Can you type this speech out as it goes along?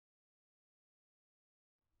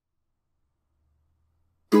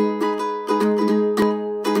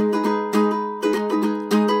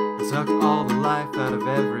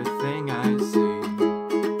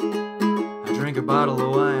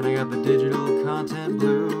content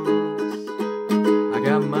blues. I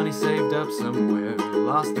got money saved up somewhere,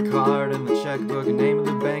 lost the card and the checkbook, name of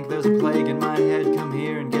the bank. There's a plague in my head, come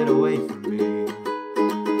here and get away from me.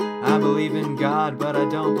 I believe in God, but I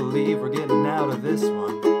don't believe we're getting out of this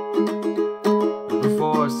one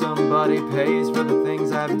before somebody pays for the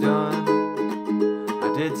things I've done.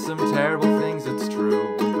 I did some terrible things, it's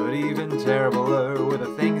true, but even terribler were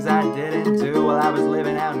the things I didn't do while I was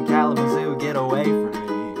living out in Kalamazoo. Get away from me.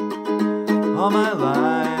 All my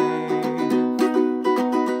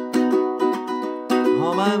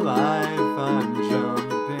life I'm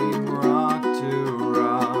jumping rock to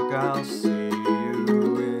rock. I'll see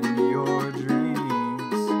you in your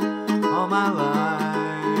dreams. All my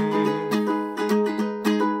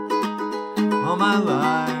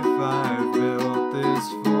life I've built this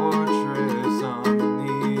fortress on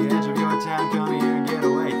the edge of your town. Come here and get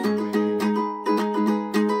away from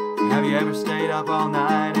me. Have you ever stayed up all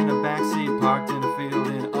night in a backseat parked in a field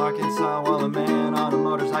in Arkansas while a man on a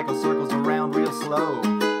motorcycle circles around real slow?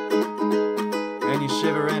 And you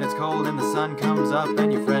shiver and it's cold and the sun comes up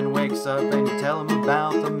and your friend wakes up and you tell him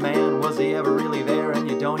about the man. Was he ever really there? And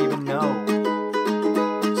you don't even know.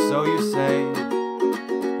 So you say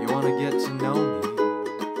you want to get to know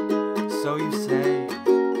me. So you say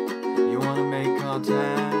you want to make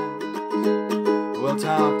contact. Well,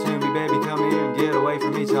 talk to me, baby, come here and get away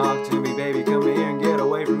from me. Talk to me, baby, come here and get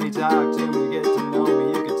away from me. Talk to me, get to know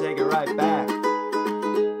me, you can take it right back.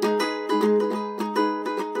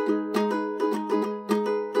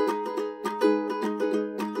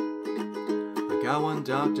 I got one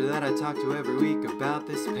doctor that I talk to every week about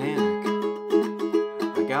this panic.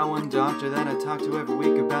 I got one doctor that I talk to every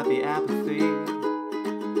week about the apathy.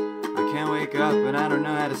 I can't wake up and I don't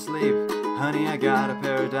know how to sleep. Honey, I got a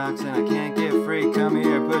paradox and I can't get free. Come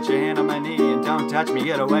here, put your hand on my knee and don't touch me,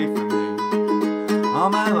 get away from me. All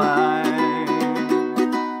my life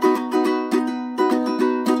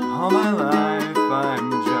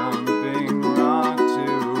I'm jumping rock to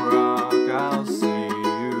rock. I'll see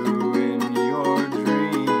you in your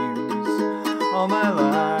dreams. All my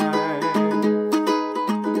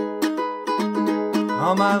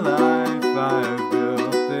life I've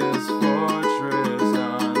built this fortress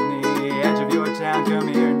on the edge of your town. Come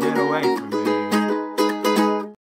here